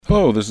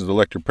Hello, this is the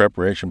Lecture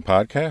Preparation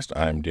Podcast.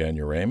 I'm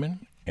Daniel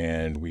Raymond,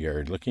 and we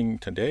are looking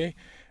today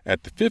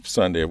at the fifth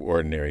Sunday of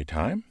Ordinary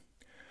Time.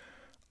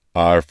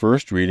 Our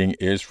first reading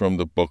is from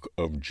the book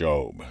of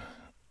Job,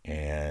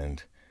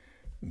 and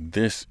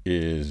this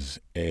is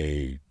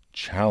a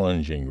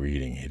challenging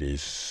reading. It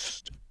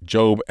is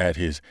Job at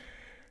his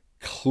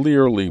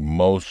clearly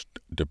most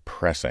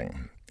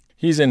depressing.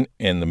 He's in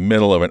the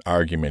middle of an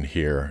argument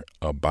here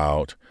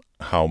about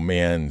how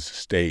man's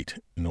state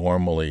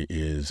normally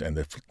is, and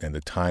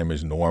the time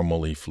is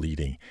normally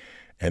fleeting,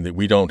 and that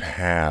we don't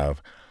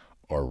have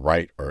or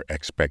right or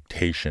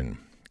expectation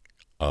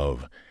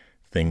of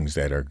things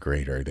that are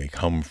greater. They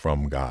come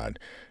from God.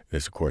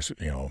 This, of course,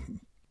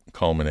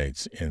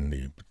 culminates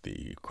in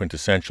the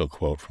quintessential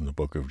quote from the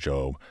book of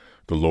Job: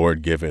 "The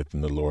Lord giveth,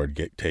 and the Lord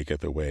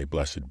taketh away.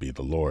 Blessed be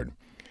the Lord."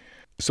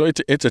 So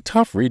it's a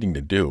tough reading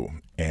to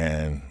do,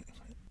 and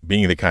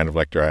being the kind of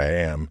lecturer I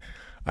am,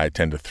 I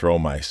tend to throw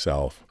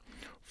myself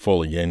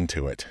fully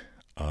into it.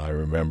 I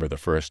remember the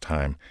first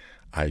time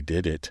I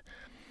did it,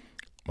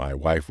 my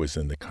wife was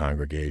in the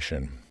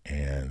congregation,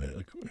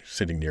 and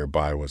sitting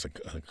nearby was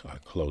a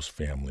close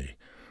family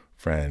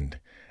friend.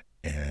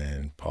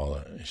 And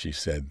Paula, she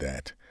said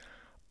that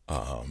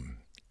the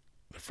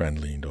friend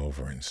leaned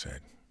over and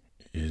said,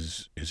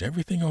 "Is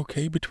everything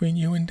okay between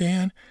you and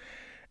Dan?"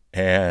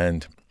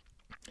 And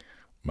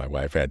my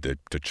wife had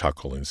to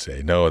chuckle and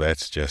say, "No,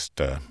 that's just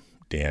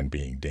Dan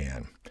being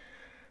Dan."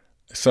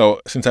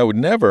 So since I would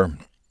never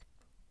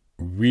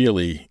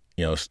really,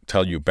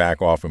 tell you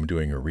back off from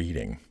doing a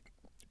reading,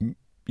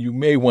 you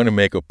may want to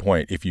make a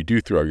point, if you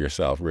do throw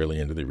yourself really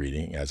into the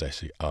reading, as I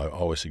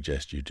always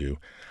suggest you do,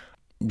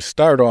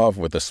 start off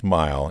with a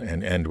smile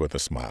and end with a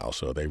smile,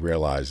 so they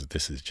realize that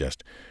this is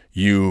just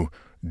you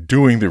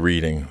doing the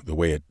reading the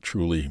way it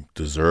truly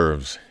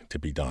deserves to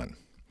be done.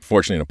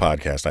 Fortunately, in a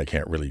podcast, I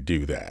can't really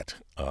do that.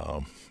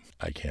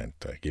 I can't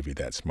give you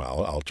that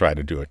smile. I'll try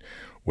to do it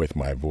with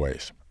my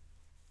voice.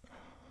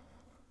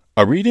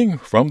 A reading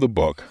from the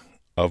book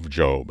of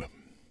Job.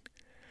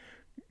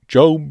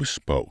 Job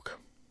spoke,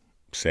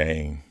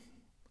 saying,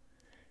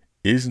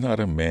 "Is not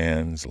a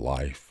man's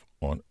life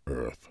on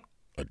earth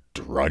a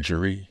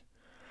drudgery?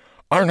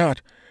 Are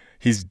not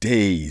his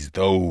days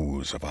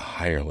those of a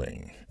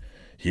hireling?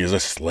 He is a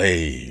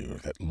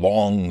slave that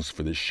longs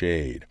for the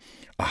shade,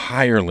 a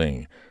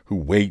hireling who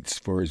waits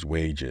for his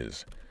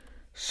wages.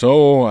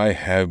 So I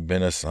have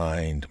been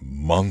assigned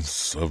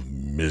months of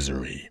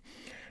misery,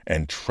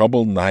 and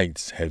troubled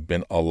nights have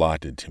been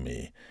allotted to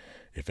me.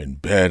 If in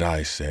bed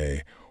I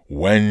say,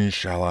 'When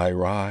shall I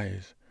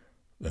rise?'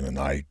 then the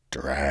night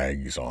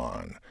drags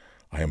on.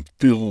 I am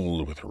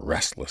filled with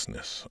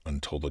restlessness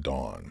until the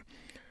dawn.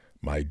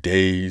 My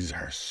days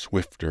are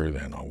swifter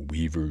than a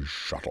weaver's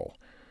shuttle.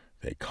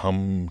 They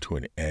come to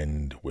an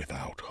end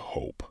without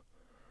hope.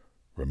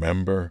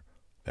 Remember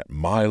that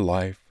my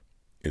life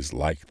is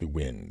like the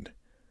wind.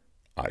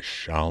 I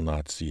shall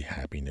not see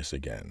happiness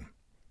again."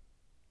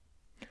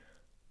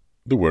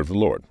 The word of the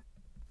Lord.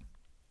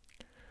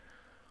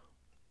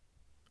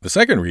 The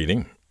second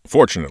reading,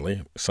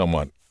 fortunately,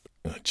 somewhat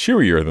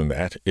cheerier than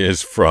that,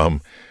 is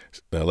from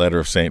the letter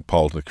of St.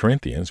 Paul to the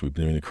Corinthians. We've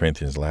been doing the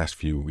Corinthians the last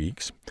few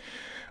weeks.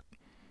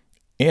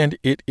 And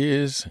it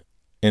is,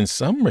 in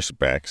some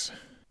respects,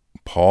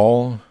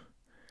 Paul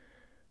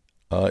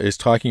is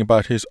talking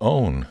about his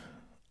own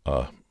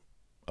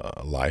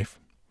life,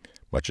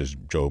 much as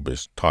Job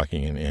is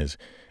talking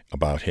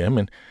about him,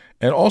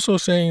 and also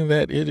saying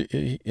that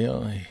he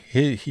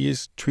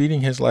is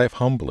treating his life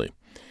humbly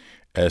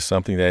as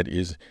something that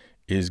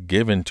is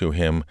given to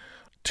him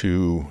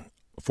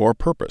for a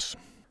purpose.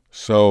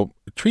 So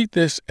treat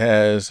this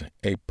as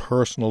a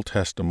personal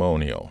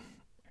testimonial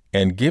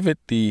and give it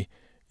the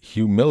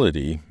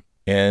humility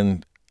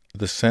and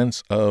the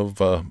sense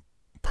of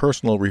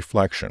personal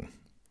reflection.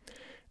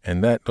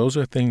 And that those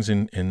are things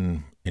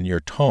in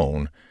your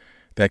tone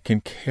that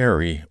can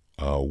carry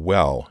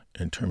well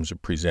in terms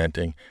of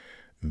presenting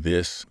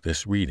this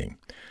reading.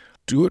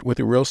 Do it with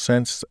a real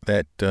sense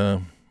that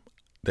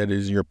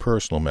is your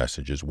personal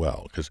message as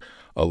well, because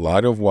a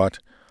lot of what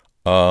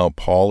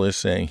Paul is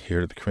saying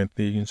here to the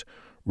Corinthians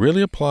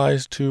really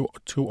applies to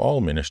all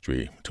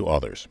ministry to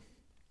others.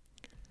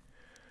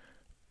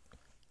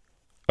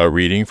 A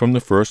reading from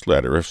the first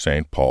letter of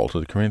St. Paul to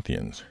the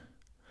Corinthians.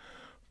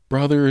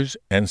 Brothers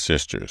and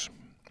sisters,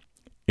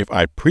 if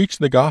I preach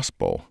the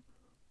gospel,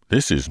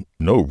 this is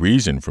no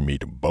reason for me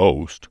to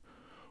boast,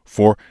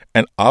 for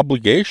an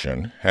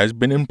obligation has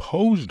been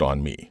imposed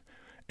on me,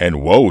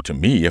 and woe to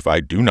me if I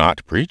do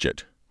not preach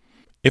it.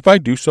 If I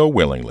do so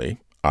willingly,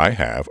 I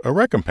have a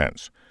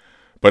recompense,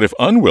 but if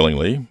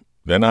unwillingly,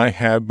 then I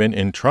have been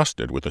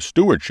entrusted with a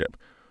stewardship.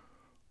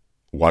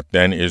 What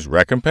then is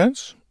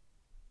recompense?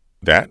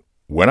 That,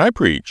 when I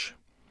preach,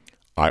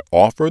 I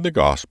offer the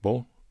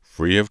gospel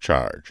free of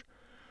charge,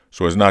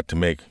 so as not to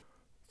make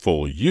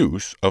full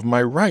use of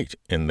my right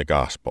in the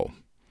gospel.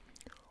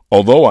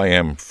 Although I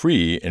am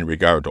free in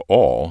regard to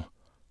all,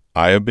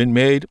 I have been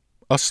made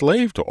a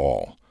slave to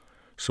all,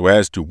 so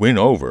as to win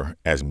over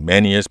as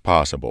many as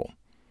possible.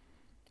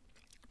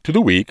 To the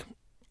weak,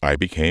 I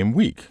became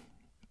weak,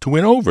 to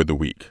win over the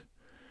weak,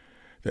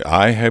 that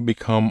I have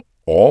become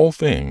all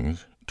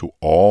things to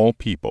all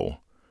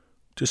people,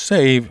 to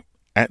save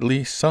at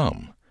least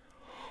some.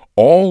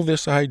 All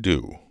this I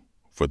do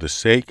for the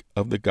sake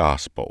of the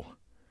gospel,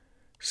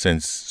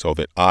 so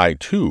that I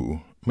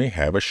too may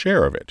have a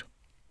share of it.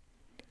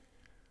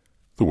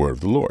 The word of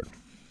the Lord.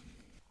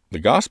 The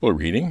gospel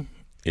reading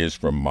is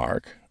from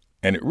Mark,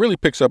 and it really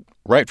picks up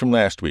right from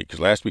last week, because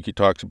last week he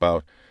talks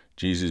about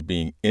Jesus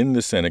being in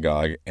the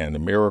synagogue and the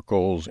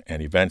miracles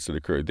and events that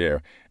occurred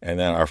there. And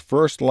then our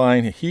first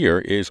line here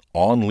is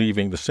on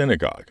leaving the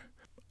synagogue.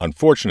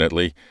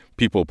 Unfortunately,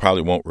 people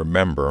probably won't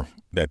remember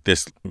that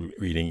this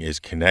reading is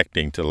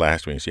connecting to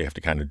last week, so you have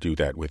to kind of do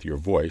that with your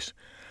voice.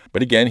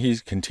 But again,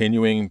 he's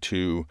continuing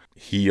to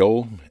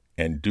heal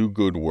and do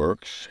good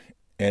works.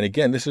 And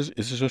again, this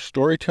is a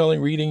storytelling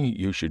reading.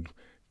 You should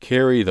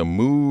carry the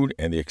mood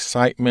and the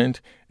excitement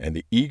and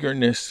the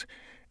eagerness,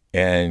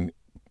 and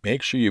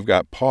make sure you've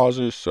got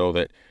pauses so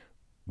that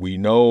we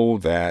know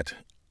that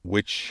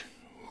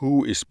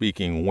who is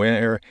speaking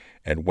where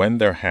and when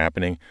they're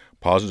happening.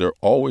 Pauses are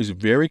always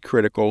very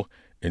critical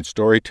in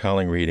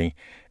storytelling reading,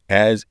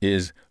 as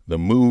is the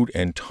mood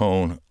and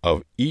tone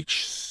of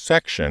each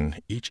section,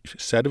 each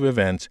set of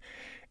events,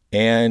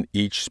 and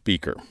each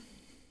speaker.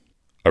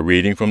 A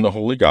reading from the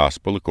Holy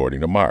Gospel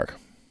according to Mark.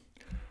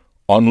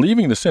 On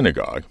leaving the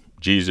synagogue,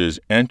 Jesus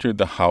entered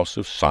the house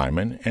of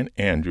Simon and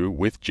Andrew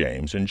with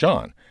James and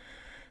John.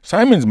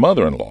 Simon's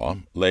mother-in-law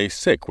lay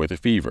sick with a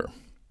fever.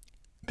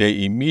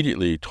 They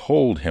immediately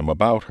told him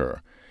about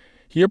her.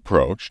 He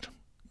approached,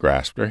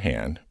 grasped her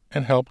hand,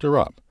 and helped her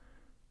up.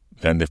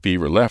 Then the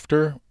fever left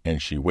her,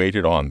 and she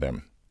waited on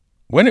them.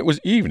 When it was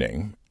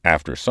evening,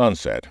 after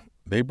sunset,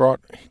 they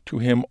brought to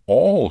him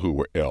all who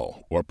were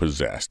ill or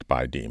possessed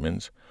by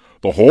demons.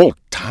 The whole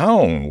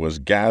town was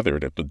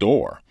gathered at the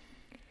door.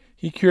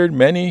 He cured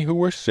many who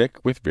were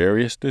sick with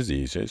various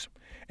diseases,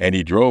 and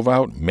he drove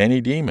out many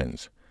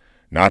demons,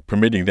 not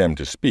permitting them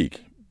to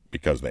speak,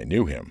 because they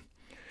knew him.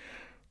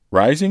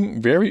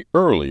 Rising very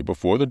early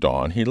before the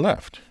dawn, he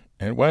left,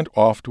 and went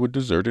off to a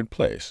deserted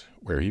place,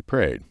 where he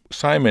prayed.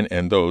 Simon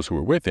and those who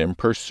were with him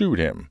pursued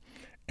him,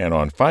 and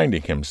on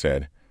finding him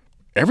said,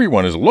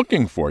 "Everyone is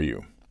looking for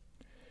you."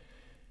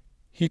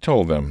 He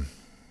told them,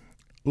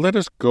 "Let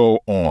us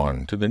go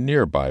on to the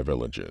nearby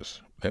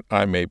villages, that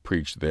I may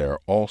preach there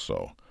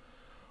also.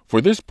 For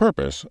this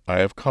purpose I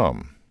have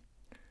come."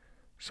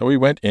 So he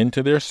went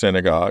into their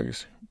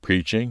synagogues,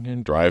 preaching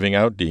and driving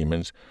out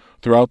demons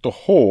throughout the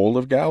whole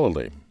of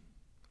Galilee.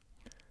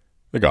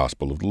 The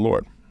Gospel of the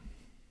Lord.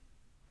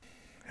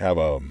 Have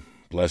a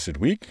blessed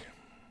week,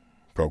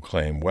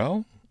 proclaim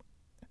well,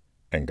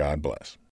 and God bless.